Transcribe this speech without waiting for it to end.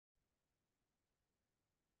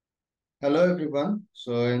Hello everyone.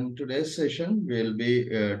 So in today's session, we'll be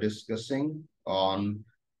discussing on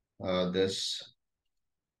this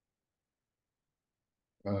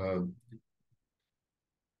uh,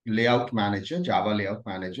 layout manager, Java layout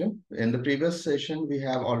manager. In the previous session, we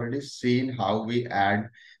have already seen how we add,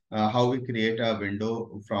 how we create a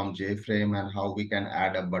window from JFrame and how we can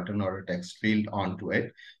add a button or a text field onto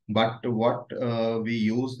it. But what we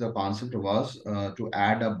used the concept was to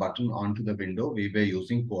add a button onto the window, we were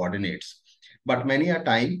using coordinates. But many a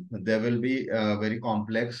time there will be very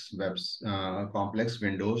complex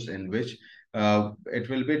windows in which it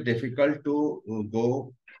will be difficult to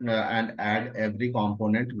go and add every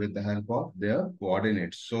component with the help of their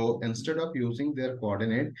coordinates. So instead of using their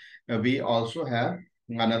coordinate, we also have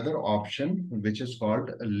another option which is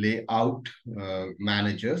called layout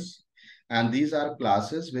managers. And these are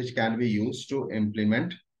classes which can be used to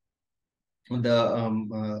implement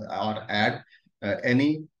or add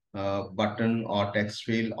any button or text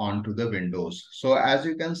field onto the windows. So as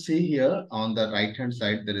you can see here on the right hand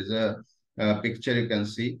side, there is a picture you can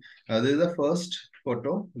see. This is the first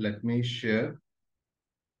photo. Let me share.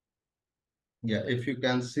 Yeah, if you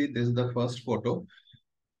can see, this is the first photo.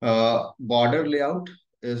 Border layout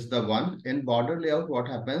is the one. In border layout, what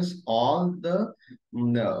happens? All the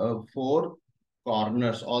four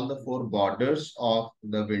corners, all the four borders of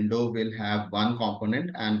the window will have one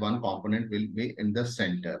component and one component will be in the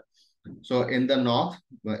center. So in the north,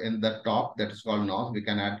 in the top, that is called north, we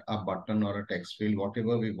can add a button or a text field,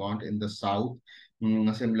 whatever we want. In the south,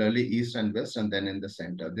 similarly east and west, and then in the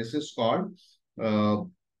center. This is called uh,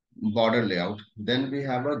 border layout. Then we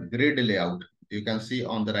have a grid layout. You can see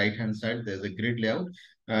on the right hand side, there's a grid layout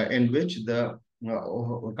in which the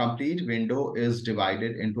complete window is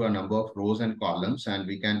divided into a number of rows and columns, and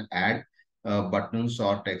we can add buttons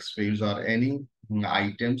or text fields or any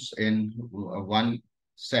items in one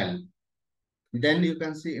cell. Then you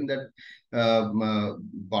can see in that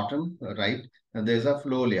bottom right, there's a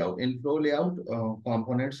flow layout. In flow layout,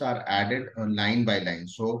 components are added line by line.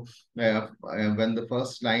 So when the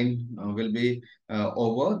first line will be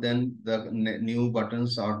over, then the new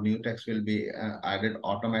buttons or new text will be added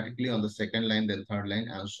automatically on the second line, then third line,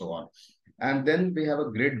 and so on. And then we have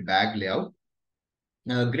a grid bag layout.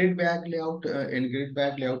 In grid bag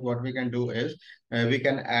layout, what we can do is we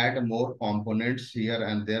can add more components here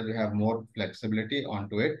and there. We have more flexibility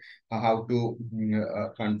onto it, how to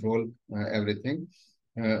control everything.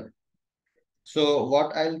 Uh, so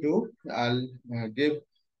what I'll do, I'll give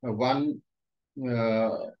one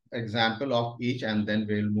example of each, and then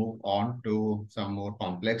we'll move on to some more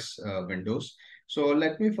complex windows. So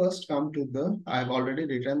let me first come to I've already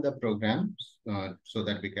written the program so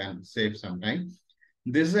that we can save some time.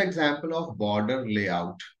 This is an example of border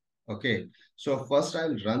layout. Okay, so first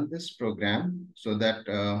I'll run this program so that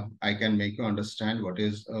I can make you understand what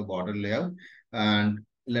is a border layout, and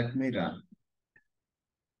let me run.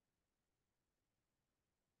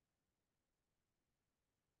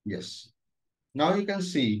 Yes. Now you can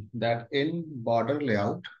see that in border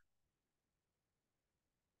layout,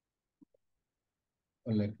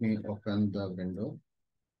 let me open the window.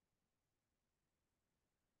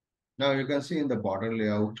 Now you can see in the border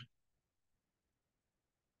layout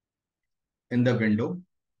in the window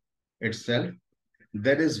itself,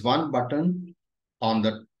 there is one button on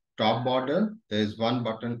the top border. There is one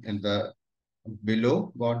button in the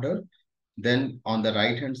below border. Then on the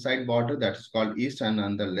right hand side border, that is called east, and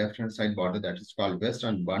on the left hand side border, that is called west,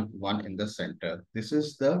 and one in the center. This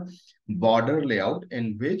is the border layout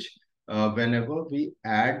in which whenever we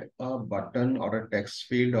add a button or a text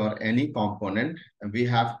field or any component, we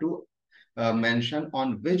have to mention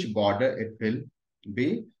on which border it will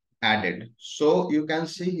be added. So you can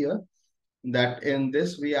see here that in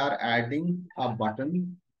this we are adding a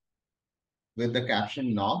button with the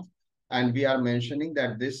caption north, and we are mentioning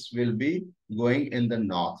that this will be going in the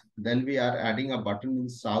north. Then we are adding a button in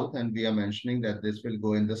south, and we are mentioning that this will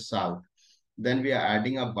go in the south. Then we are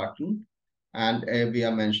adding a button and we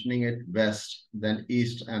are mentioning it west, then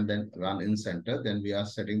east, and then run in center. Then we are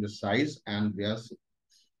setting the size, and we are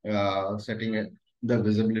setting it, the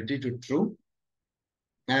visibility to true.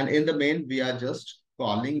 And in the main, we are just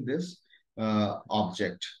calling this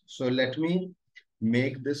object. So let me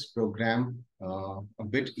make this program a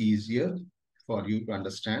bit easier for you to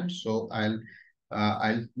understand. So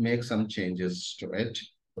I'll make some changes to it.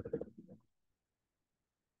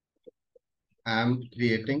 I'm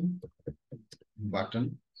creating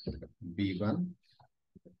button B1.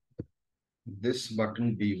 This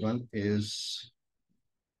button B1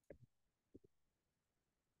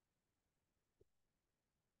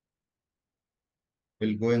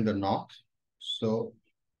 will go in the north. So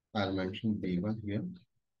I'll mention B1 here.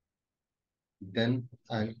 Then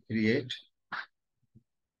I'll create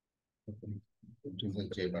to the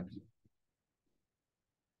J button.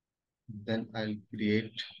 Then I'll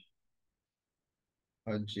create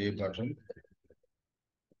a J button,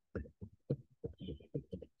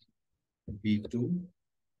 B2,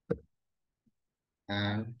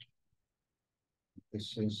 and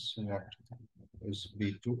this is what is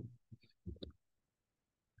B2.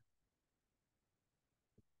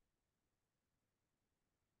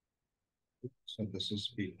 So this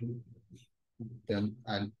is B2. Then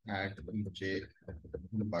I'll add J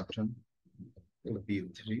button to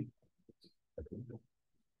B3,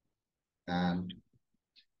 and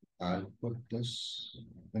I'll put this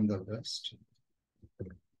in the west.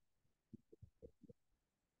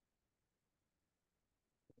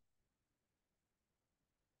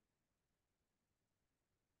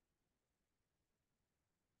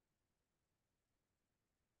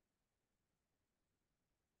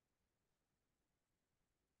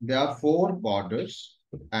 There are four borders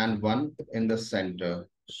and one in the center.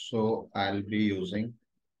 So I'll be using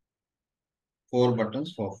four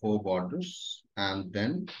buttons for four borders and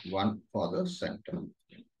then one for the center.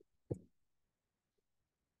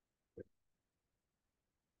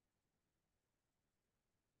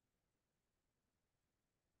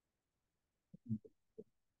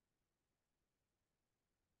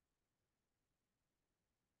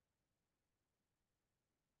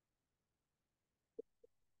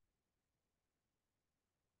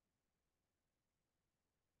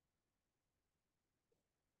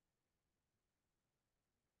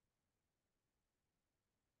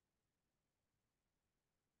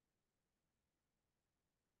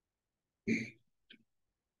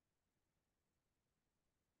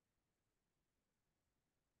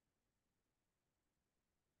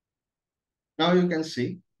 Now you can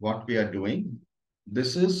see what we are doing.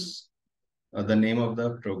 This is the name of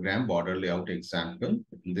the program, BorderLayout example.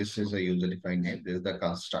 This is a user-defined name. This is the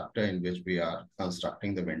constructor in which we are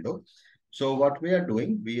constructing the window. So what we are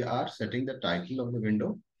doing, we are setting the title of the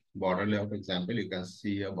window, BorderLayout example. You can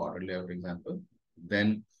see a BorderLayout example.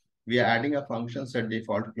 Then we are adding a function set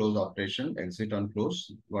default close operation, exit on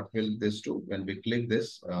close. What will this do? When we click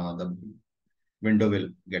this, the window will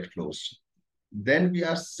get closed. Then we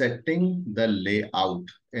are setting the layout.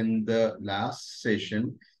 In the last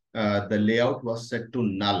session, the layout was set to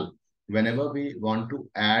null. Whenever we want to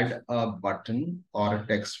add a button or a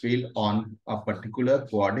text field on a particular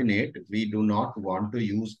coordinate, we do not want to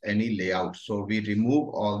use any layout. So we remove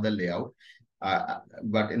all the layout.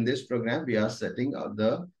 But in this program, we are setting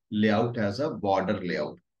the layout as a border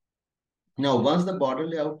layout. Now, once the border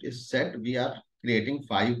layout is set, we are creating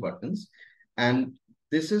 5 buttons. And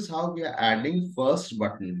this is how we are adding first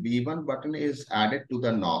button. B1 button is added to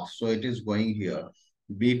the north, so it is going here.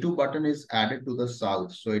 B2 button is added to the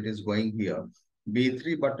south, so it is going here.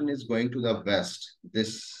 B3 button is going to the west.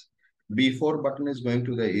 This B4 button is going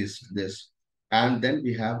to the east, this. And then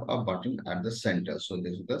we have a button at the center. So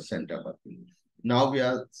this is the center button. Now we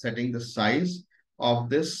are setting the size of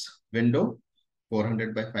this window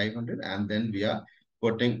 400 by 500, and then we are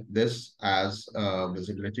putting this as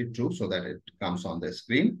visibility true so that it comes on the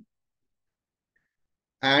screen.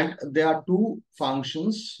 And there are two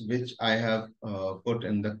functions which I have put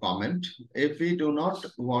in the comment. If we do not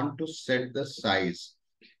want to set the size,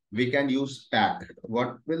 we can use pack.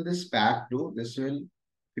 What will this pack do? This will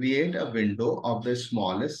create a window of the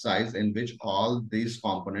smallest size in which all these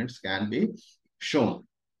components can be shown.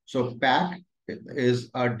 So pack is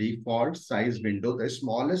a default size window, the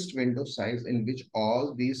smallest window size in which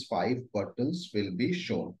all these 5 buttons will be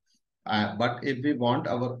shown. But if we want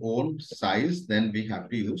our own size, then we have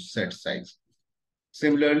to use set size.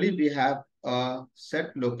 Similarly, we have a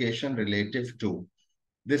set location relative to.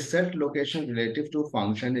 This set location relative to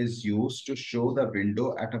function is used to show the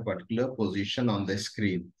window at a particular position on the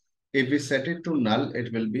screen. If we set it to null,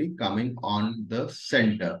 it will be coming on the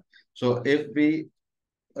center. So if we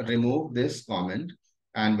remove this comment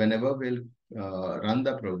and whenever we'll run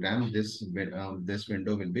the program, this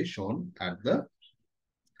window will be shown at the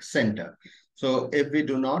center. So if we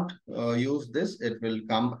do not use this, it will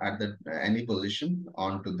come at the any position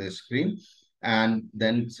onto the screen, and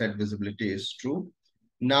then set visibility is true.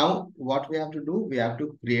 Now, what we have to do, we have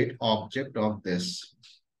to create object of this.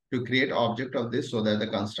 To create object of this so that the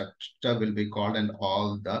constructor will be called and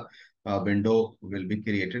all the window will be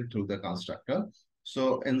created through the constructor.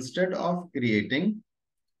 So instead of creating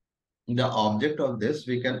the object of this,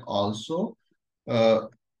 we can also uh,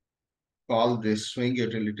 call this swing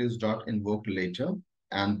utilities dot invoke later,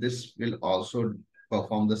 and this will also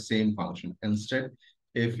perform the same function. Instead,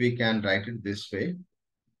 if we can write it this way,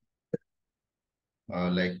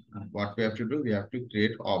 like what we have to do, we have to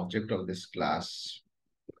create object of this class.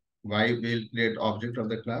 Why we'll create object of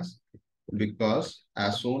the class? Because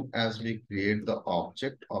as soon as we create the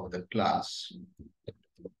object of the class,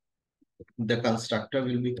 the constructor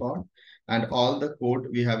will be called and all the code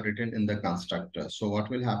we have written in the constructor. So what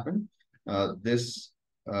will happen? These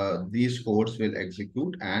codes will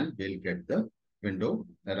execute and we'll get the window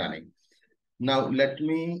running. Now let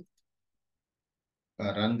me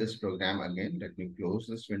run this program again. Let me close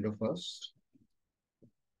this window first.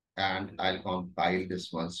 And I'll compile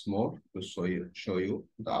this once more to show you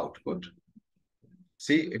the output.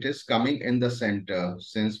 See, it is coming in the center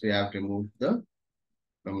since we have removed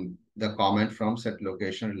the comment from set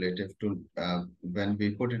location relative to when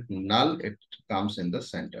we put it null, it comes in the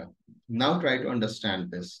center. Now try to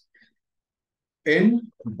understand this.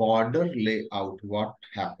 In border layout, what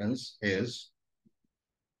happens is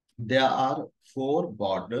there are four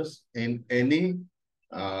borders in any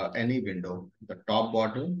window: the top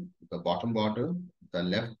border, the bottom border, the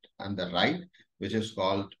left and the right, which is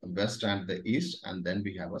called west and the east, and then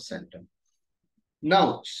we have a center.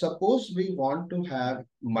 Now, suppose we want to have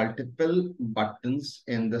multiple buttons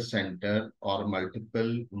in the center or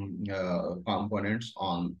multiple components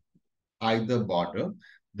on either border,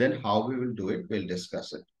 then how we will do it, we'll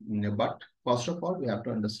discuss it. But first of all, we have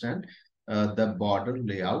to understand the border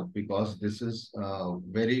layout because this is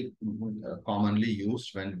very commonly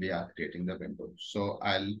used when we are creating the window. So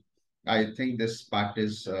I think this part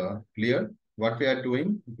is clear. What we are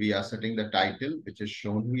doing, we are setting the title, which is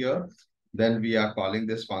shown here. Then we are calling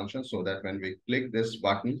this function so that when we click this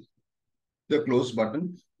button, the close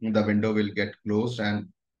button, the window will get closed and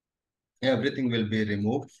everything will be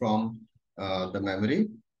removed from the memory.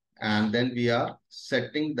 And then we are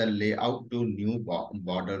setting the layout to new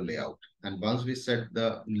border layout. And once we set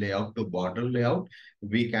the layout to border layout,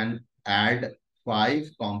 we can add 5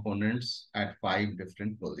 components at 5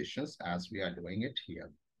 different positions as we are doing it here.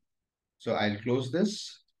 So I'll close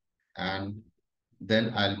this and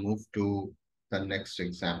then I'll move to the next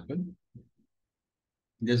example.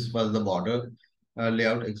 This was the border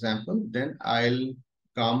layout example. Then I'll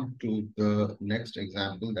come to the next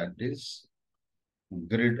example, that is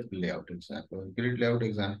grid layout example. Grid layout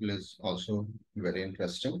example is also very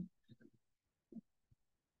interesting.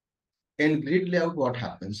 In grid layout, what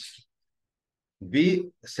happens?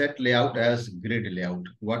 We set layout as grid layout.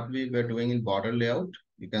 What we were doing in border layout,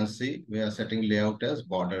 you can see we are setting layout as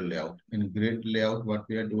border layout. In grid layout, what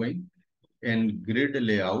we are doing? In grid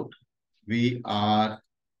layout, we are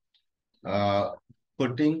uh,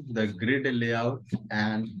 putting the grid layout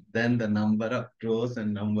and then the number of rows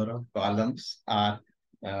and number of columns are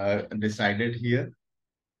decided here.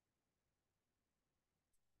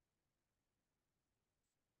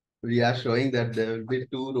 We are showing that there will be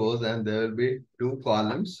 2 rows and there will be 2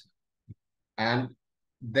 columns. And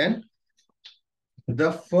then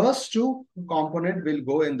the first 2 component will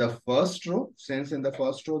go in the first row. Since in the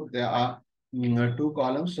first row there are 2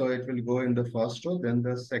 columns, so it will go in the first row. Then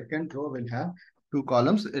the second row will have 2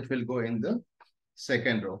 columns. It will go in the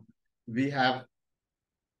second row. We have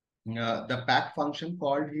the pack function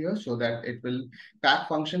called here so that it will pack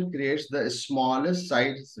function creates the smallest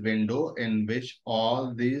size window in which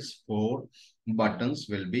all these 4 buttons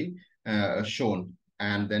will be shown.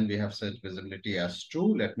 And then we have set visibility as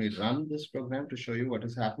true. Let me run this program to show you what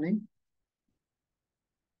is happening.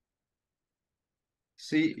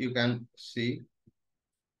 See, you can see,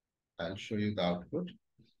 I'll show you the output.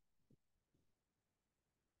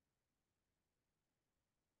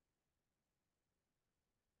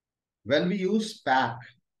 When we use pack,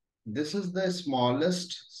 this is the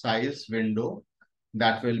smallest size window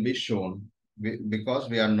that will be shown because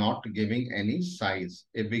we are not giving any size.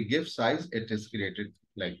 If we give size, it is created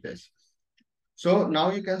like this. So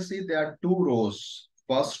now you can see there are 2 rows,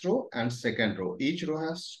 first row and second row. Each row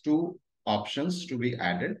has 2 options to be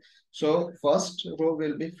added. So first row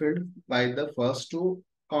will be filled by the first 2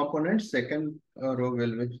 components. Second row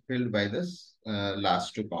will be filled by this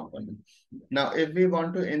last 2 components. Now, if we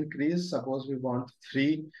want to increase, suppose we want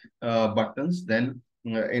 3 buttons, then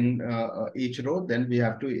in each row, then we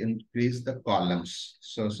have to increase the columns.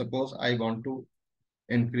 So suppose I want to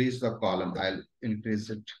increase the column, I'll increase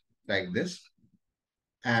it like this.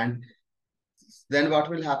 And then what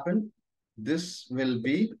will happen? This will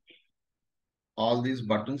be, all these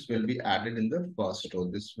buttons will be added in the first row.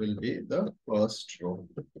 This will be the first row.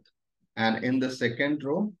 And in the second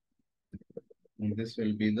row, this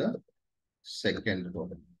will be the second row.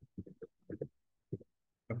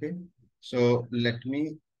 Okay. So let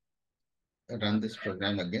me run this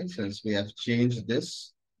program again since we have changed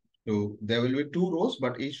this So there will be 2 rows,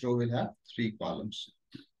 but each row will have 3 columns.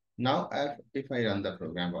 Now, if I run the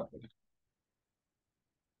program, what will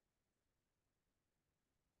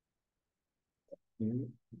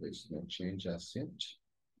happen? There's no change as yet.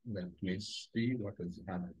 Let me see what is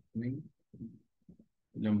happening.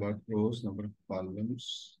 Number of rows, number of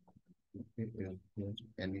columns. Okay, is there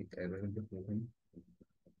any error in the program?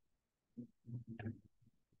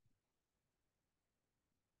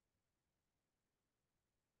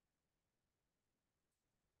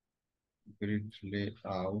 Grid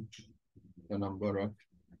layout, the number of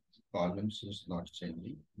columns is not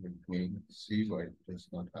changing. Let me see why it is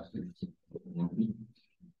not happening.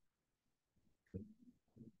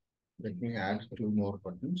 Let me add 2 more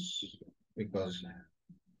buttons because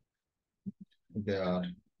there are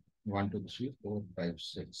 1, 2, 3, 4, 5,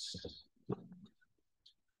 6.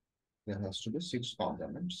 There has to be 6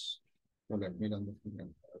 components. So let me run the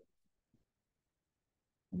program.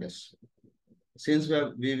 Yes. Since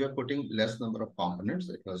we were putting less number of components,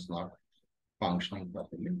 it was not functioning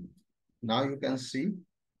properly. Now you can see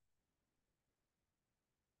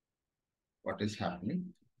what is happening.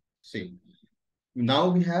 See, now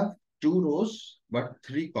we have 2 rows, but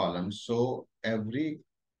 3 columns. So every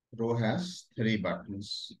row has 3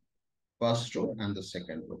 buttons, first row and the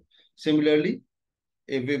second row. Similarly,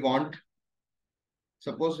 if we want,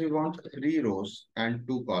 suppose we want 3 rows and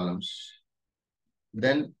 2 columns,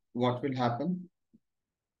 then what will happen?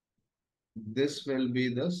 This will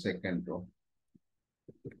be the second row.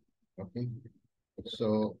 Okay.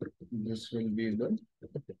 So this will be the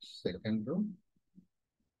second row.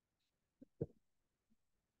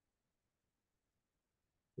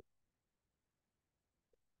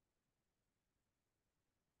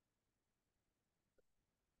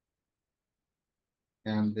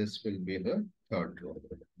 And this will be the third row.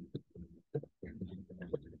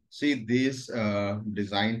 See, this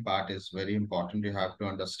design part is very important. You have to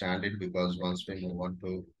understand it because once we move on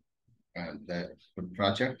to the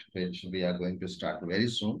project, which we are going to start very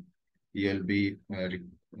soon, you'll be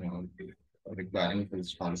requiring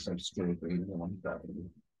these concepts to be on properly.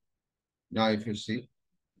 Now, if you see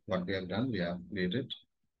what we have done, we have created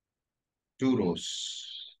 2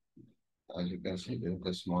 rows. As you can see, this is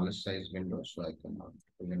the smallest size window, so I cannot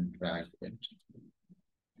even drag it.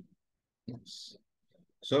 Yes.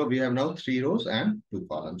 So we have now 3 rows and 2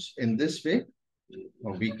 columns. In this way,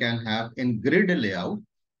 we can have in grid layout.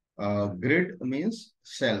 Grid means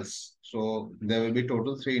cells. So there will be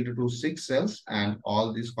total 3 into 2, 6 cells, and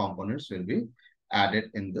all these components will be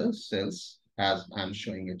added in the cells as I'm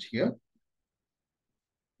showing it here.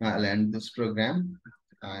 I'll end this program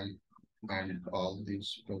and all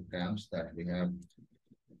these programs that we have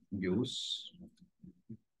used.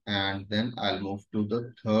 And then I'll move to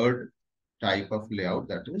the third type of layout,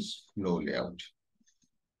 that is FlowLayout.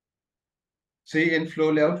 See, in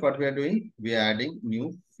FlowLayout, what we are doing, we are adding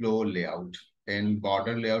new FlowLayout. In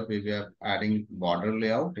BorderLayout, we were adding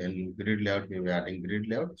BorderLayout. In GridLayout, we were adding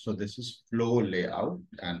GridLayout. So this is FlowLayout.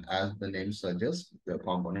 And as the name suggests, the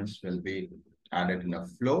components will be added in a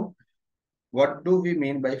flow. What do we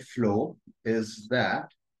mean by flow is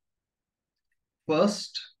that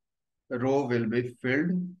first row will be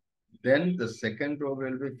filled, then the second row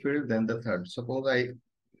will be filled, then the third. Suppose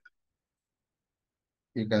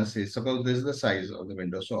you can see, suppose this is the size of the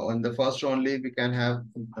window. So on the first row only, we can have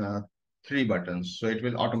 3 buttons. So it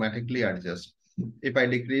will automatically adjust. If I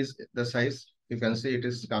decrease the size, you can see it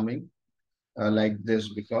is coming like this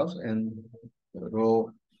because in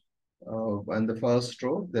row, in the first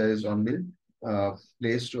row, there is only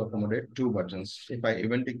place to accommodate 2 buttons. If I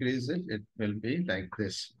even decrease it, it will be like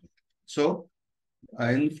this. So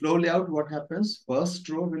in FlowLayout, what happens? First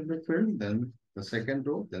row will be filled, then the second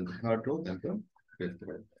row, then the third row, then the fifth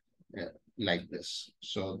row. Yeah, like this.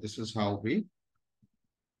 So this is how we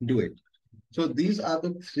do it. So these are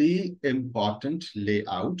the 3 important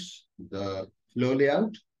layouts: the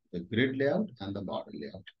FlowLayout, the GridLayout, and the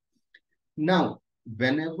BorderLayout. Now,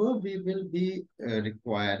 whenever we will be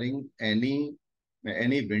requiring any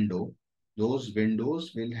window, those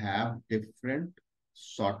windows will have different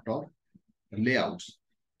sort of layouts.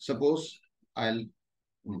 Suppose I'll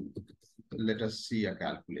let us see a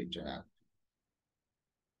calculator app.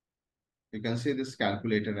 You can see this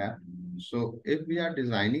calculator app. So if we are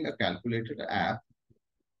designing a calculator app,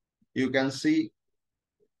 you can see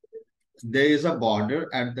there is a border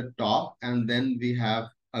at the top and then we have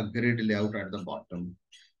a grid layout at the bottom.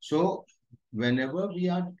 So whenever we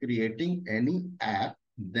are creating any app,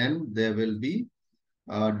 then there will be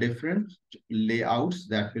different layouts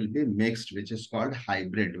that will be mixed, which is called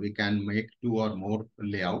hybrid. We can make 2 or more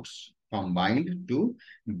layouts combined to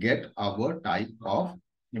get our type of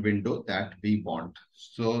window that we want.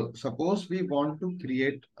 So suppose we want to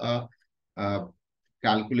create a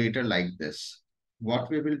calculator like this. What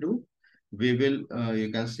we will do? We will,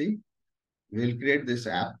 you can see, we'll create this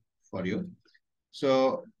app for you.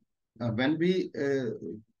 So when we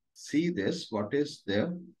see this, what is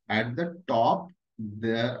there? At the top,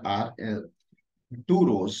 there are two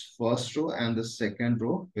rows, first row and the second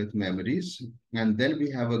row with memories. And then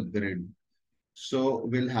we have a grid. So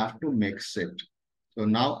we'll have to mix it. So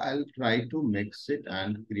now I'll try to mix it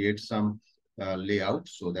and create some layout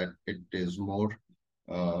so that it is more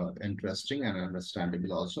interesting and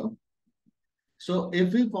understandable also. So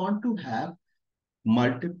if we want to have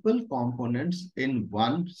multiple components in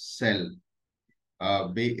one cell,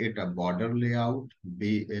 be it a border layout,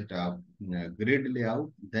 be it a grid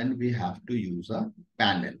layout, then we have to use a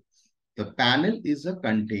panel. The panel is a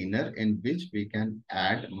container in which we can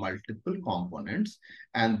add multiple components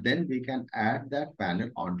and then we can add that panel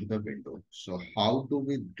onto the window. So how do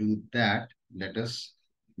we do that? Let us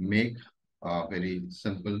make a very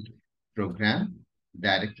simple program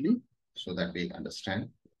directly so that we understand.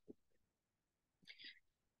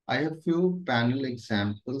 I have few panel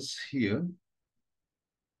examples here.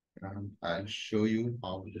 And I'll show you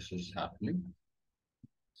how this is happening.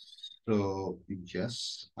 So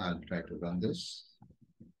yes, I'll try to run this.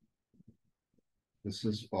 This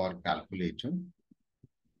is for calculator.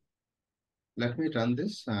 Let me run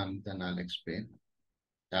this and then I'll explain.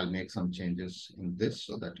 I'll make some changes in this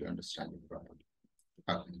so that you understand it properly.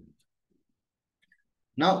 Okay.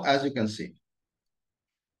 Now, as you can see,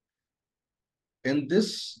 in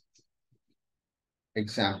this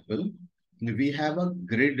example, we have a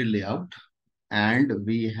grid layout and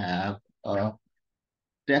we have a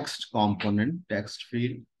text component, text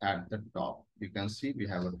field at the top. You can see we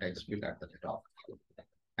have a text field at the top.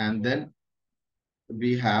 And then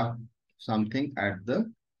we have something at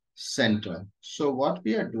the center. So what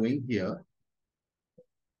we are doing here,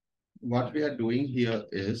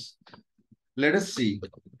 is, let us see.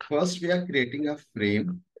 First, we are creating a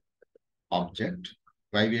frame object.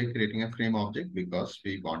 Why we are creating a frame object? Because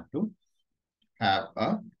we want to have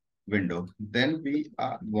a window. Then we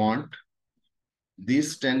want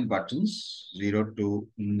these 10 buttons, 0 to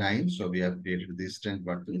 9. So we have created these 10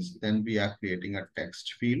 buttons. Then we are creating a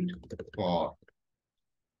text field for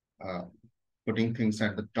putting things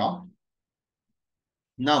at the top.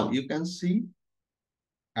 Now you can see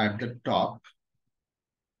at the top.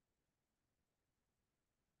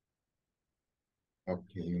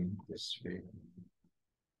 Okay, this way.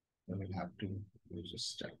 I will have to use a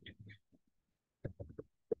static.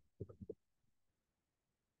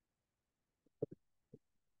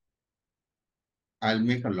 I'll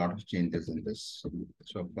make a lot of changes in this.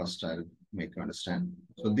 So first I'll make you understand.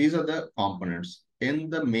 So these are the components. In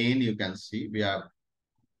the main, you can see we are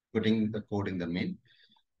putting the code in the main.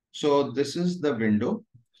 So this is the window.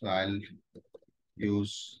 So I'll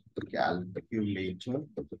use the calculator.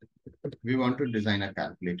 We want to design a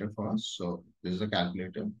calculator for us. So this is a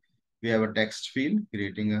calculator. We have a text field,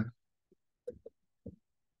 creating a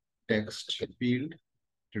text field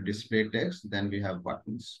to display text. Then we have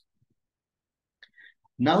buttons.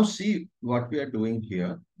 Now see what we are doing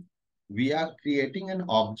here. We are creating an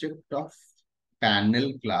object of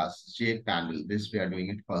panel class, JPanel. This we are doing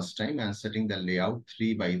it first time and setting the layout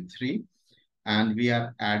 3 by 3. And we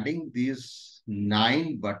are adding these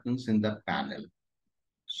 9 buttons in the panel.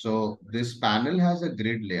 So this panel has a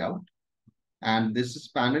grid layout. And this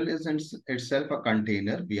panel is in itself a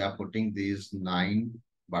container. We are putting these 9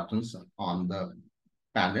 buttons on the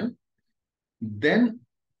panel. Then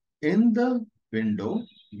in the window,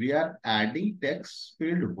 we are adding text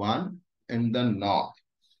field 1 in the north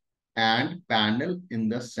and panel in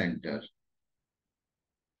the center.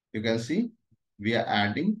 You can see we are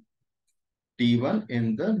adding T1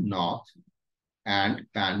 in the north and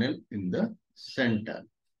panel in the center.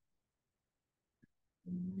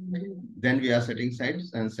 Then we are setting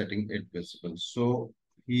sides and setting it visible. So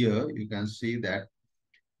here you can see that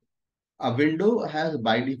a window has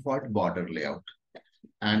by default border layout.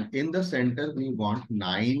 And in the center, we want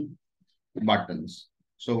 9 buttons.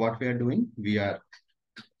 So what we are doing, we are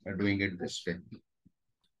doing it this way.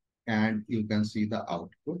 And you can see the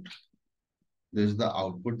output. This is the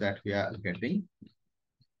output that we are getting.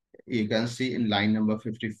 You can see in line number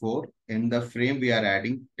 54, in the frame, we are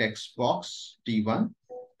adding text box T1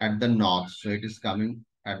 at the north. So it is coming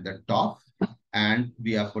at the top and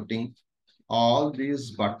we are putting all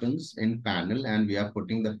these buttons in panel and we are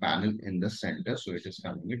putting the panel in the center. So it is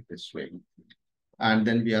coming it this way. And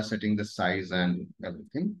then we are setting the size and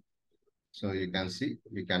everything. So you can see,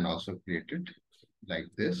 we can also create it like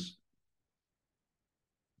this.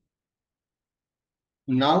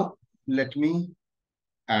 Now let me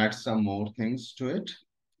add some more things to it.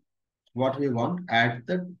 What we want at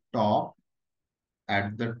the top,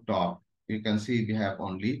 you can see we have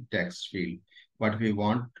only text field. What we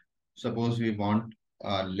want, suppose we want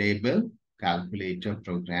a label, calculator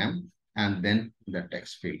program, and then the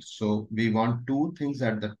text field. So we want two things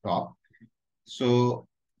at the top. So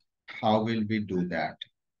how will we do that?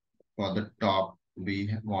 For the top,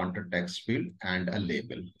 we want a text field and a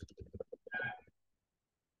label.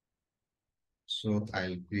 So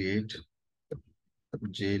I'll create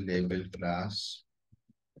JLabel class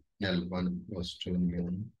L1 equals to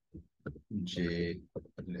new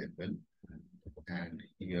JLabel, and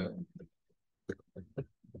here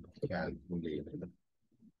calculator,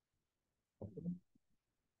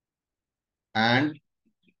 and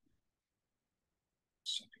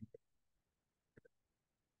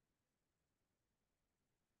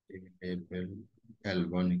JLabel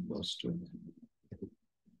L1 equals to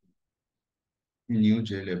new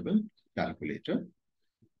JLabel calculator.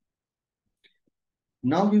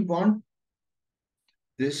 Now we want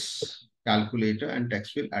this calculator and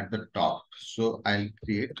text field at the top. So I'll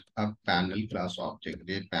create a panel class object.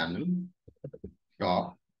 JPanel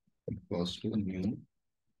top equals to new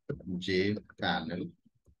JPanel,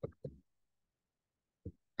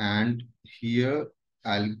 and here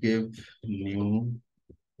I'll give new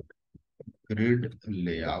grid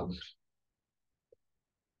layout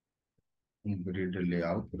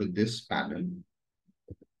to this panel.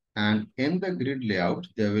 And in the grid layout,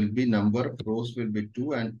 there will be number of rows will be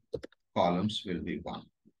 2 and columns will be 1.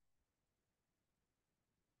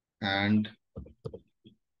 And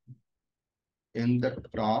in the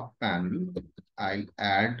top panel, I'll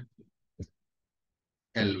add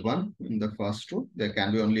L1 in the first row. There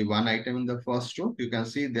can be only one item in the first row. You can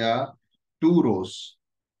see there are 2 rows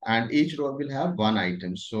and each row will have one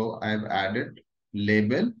item. So I've added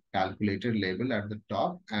label, calculated label at the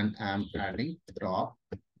top, and I'm adding top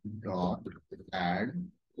dot add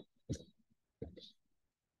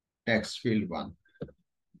text field 1.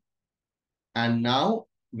 And now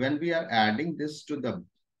when we are adding this to the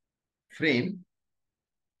frame,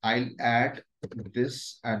 I'll add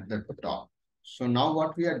this at the top. So now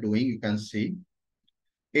what we are doing, you can see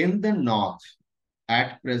in the north,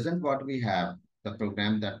 at present what we have, the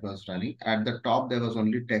program that was running, at the top there was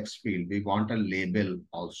only text field. We want a label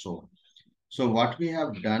also. So what we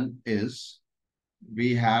have done is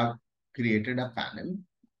we have created a panel.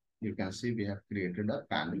 You can see we have created a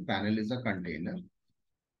panel. Panel is a container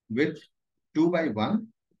with 2x1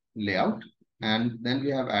 layout, and then we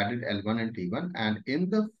have added L1 and T1, and in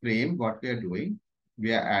the frame what we are doing,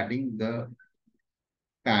 we are adding the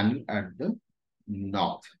panel at the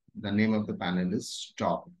north. The name of the panel is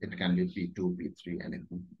top. It can be P2, P3,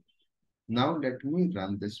 anything. Now let me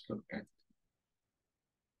run this program.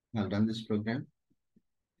 I'll run this program.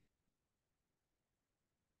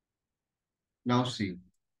 Now see,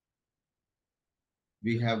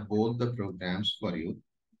 we have both the programs for you.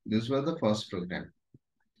 This was the first program.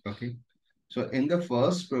 Okay. So in the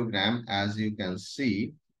first program, as you can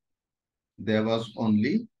see, there was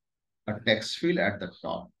only a text field at the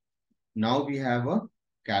top. Now we have a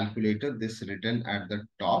calculator, this written at the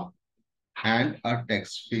top, and a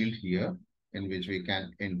text field here in which we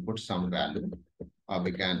can input some value, or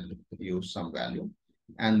we can use some value.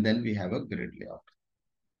 And then we have a grid layout.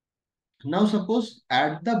 Now suppose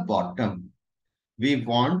at the bottom, we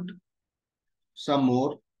want some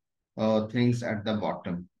more things at the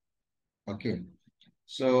bottom. Okay.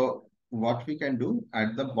 So what we can do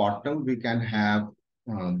at the bottom, we can have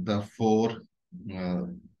the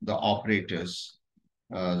the operators,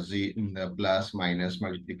 the plus, minus,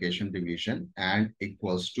 multiplication, division, and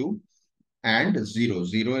equals to, and 0.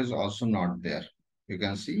 0 is also not there. You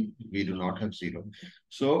can see we do not have 0.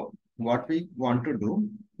 So what we want to do,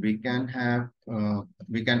 we can have,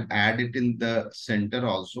 we can add it in the center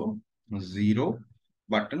also, 0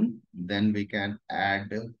 button. Then we can add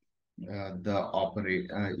the operate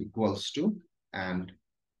equals to and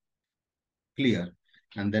clear.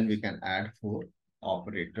 And then we can add 4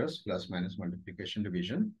 operators, plus, minus, multiplication,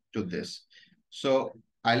 division to this. So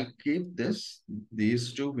I'll keep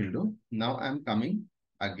these two window. Now I'm coming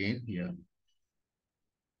again here.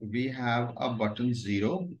 We have a button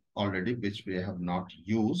 0 already, which we have not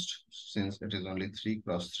used since it is only 3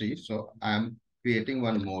 cross 3. So I'm creating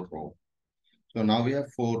one more row. So now we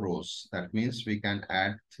have 4 rows. That means we can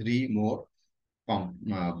add 3 more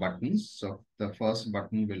buttons. So the first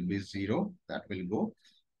button will be 0. That will go.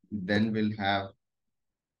 Then we'll have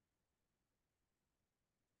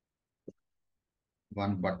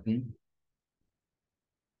one button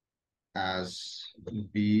as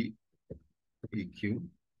B EQ.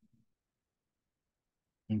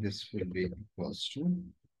 This will be equals to,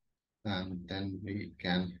 and then we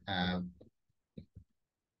can have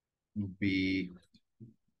BC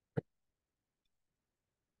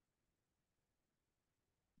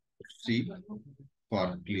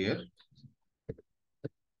for clear.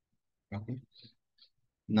 Okay.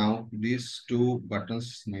 Now these two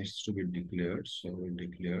buttons needs to be declared. So we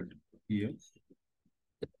declared here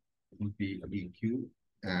BEQ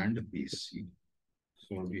and BC.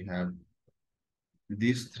 So we have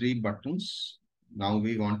these three buttons. Now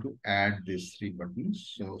we want to add these three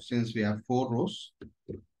buttons. So since we have 4 rows,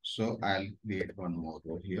 so I'll create one more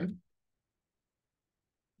row here.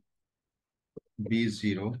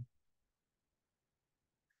 B0,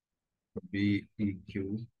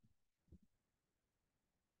 BEQ,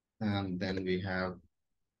 and then we have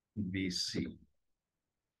BC.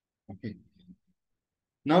 Okay.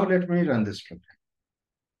 Now let me run this program.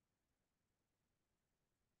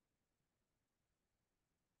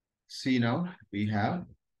 See now we have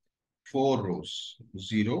 4 rows,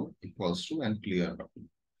 0 equals to and clear button.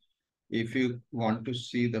 If you want to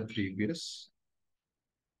see the previous,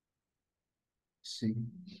 see,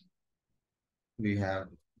 we have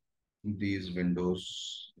these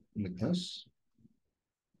windows with us.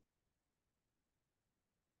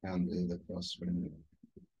 And this is the first window.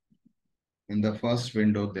 In the first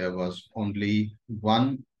window, there was only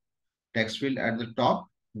one text field at the top.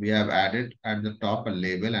 We have added at the top a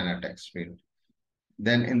label and a text field.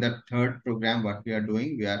 Then in the third program, what we are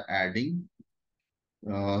doing, we are adding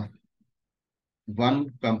one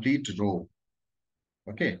complete row,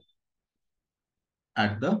 okay,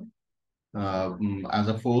 at the as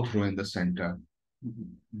a fourth row in the center.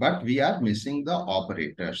 But we are missing the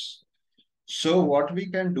operators. So what we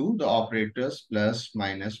can do, the operators plus,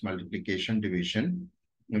 minus, multiplication, division,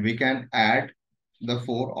 we can add the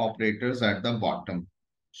 4 operators at the bottom.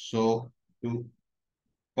 So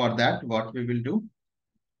for that, what we will do,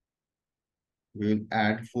 we will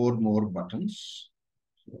add 4 more buttons.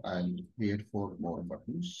 So I'll create 4 more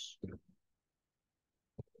buttons.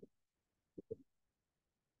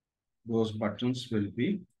 Those buttons will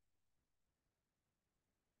be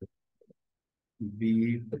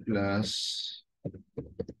B plus,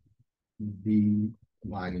 B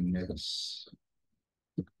minus,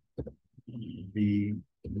 B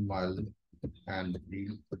mul, and B.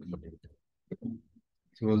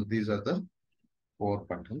 So these are the 4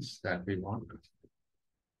 buttons that we want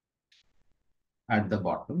at the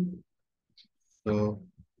bottom. So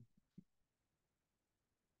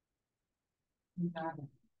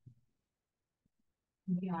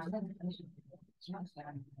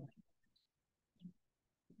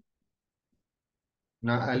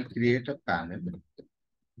now I'll create a panel,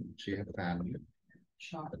 J panel.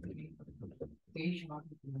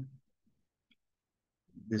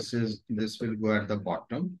 This will go at the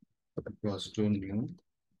bottom, equals to new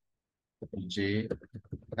J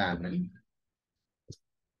panel,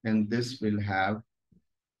 and this will have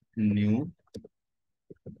new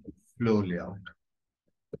FlowLayout.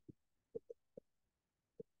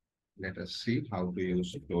 Let us see how to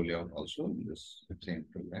use FlowLayout also in this same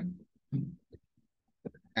program.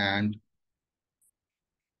 And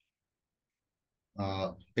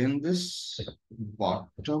in this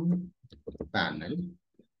bottom panel,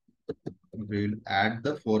 we'll add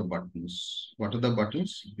the 4 buttons. What are the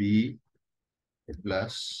buttons? B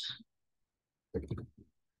plus,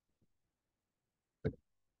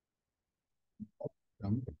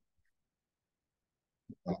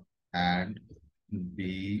 add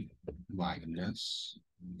B minus,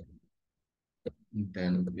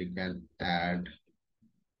 then we can add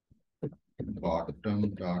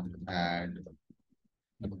bottom dot add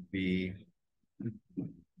B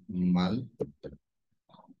mul,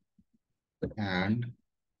 and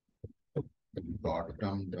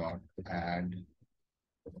bottom dot add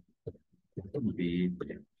B.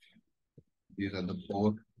 These are the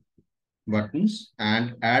 4 buttons,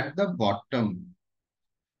 and at the bottom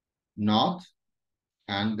north,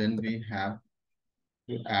 and then we have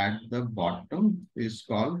to add the bottom is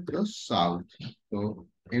called the south. So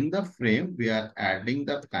in the frame, we are adding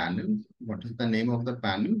the panel. What is the name of the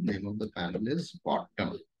panel? Name of the panel is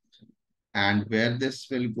bottom. And where this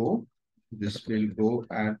will go? This will go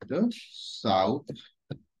at the south.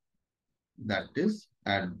 That is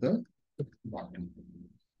at the bottom.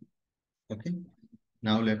 Okay.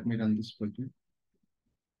 Now let me run this program.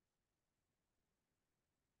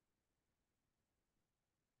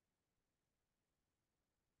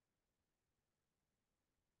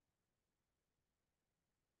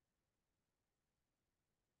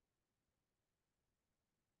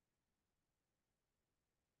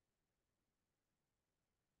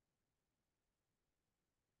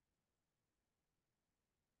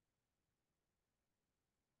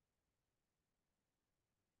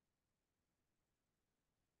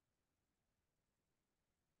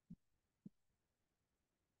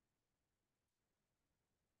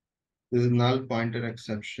 This is null pointer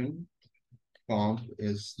exception. Comp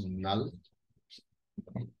is null.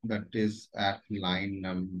 That is at line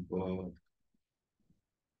number.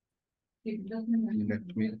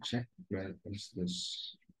 Let me check where is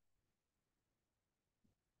this.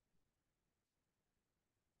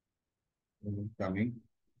 Coming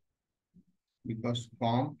because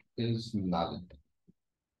comp is null.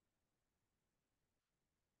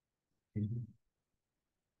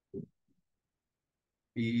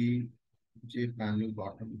 PJ panel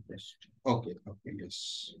bottom first. Okay,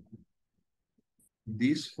 yes.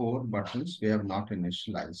 These four buttons we have not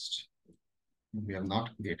initialized. We have not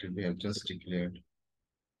created, we have just declared.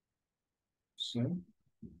 So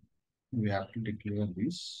we have to declare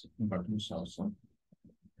these buttons also.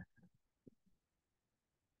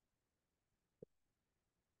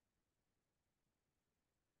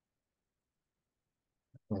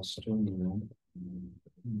 First new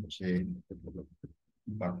J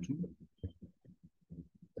button.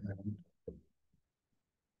 And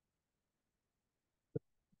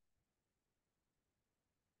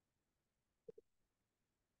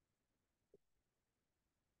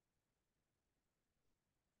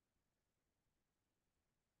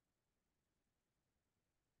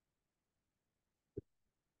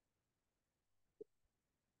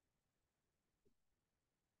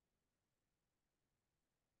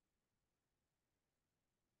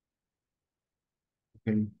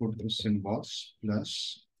we'll put the symbols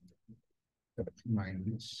plus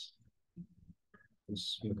minus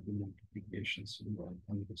this will be multiplication symbol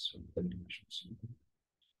and this will be addition symbol.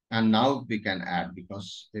 And now we can add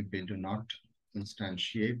because if we do not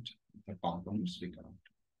instantiate the components, we cannot.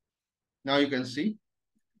 Now you can see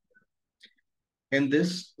in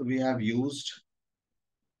this we have used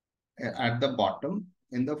at the bottom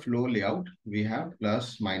in the flow layout we have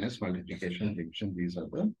plus, minus, multiplication, division. These are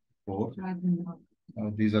the four.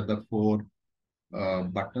 These are the four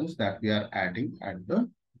buttons that we are adding at the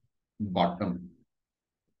bottom.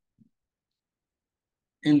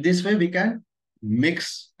 In this way, we can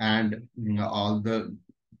mix and all the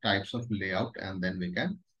types of layout, and then we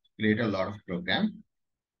can create a lot of program.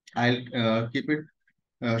 I'll keep it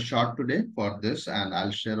short today for this, and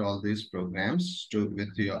I'll share all these programs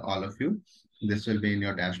with you, all of you. This will be in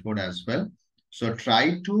your dashboard as well. So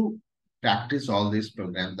try to practice all these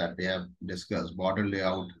programs that we have discussed: border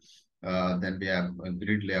layout, then we have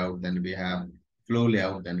grid layout, then we have flow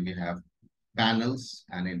layout, then we have panels,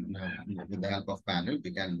 and with the help of panel,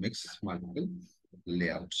 we can mix multiple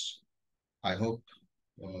layouts. I hope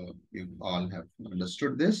you all have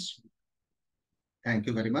understood this. Thank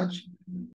you very much.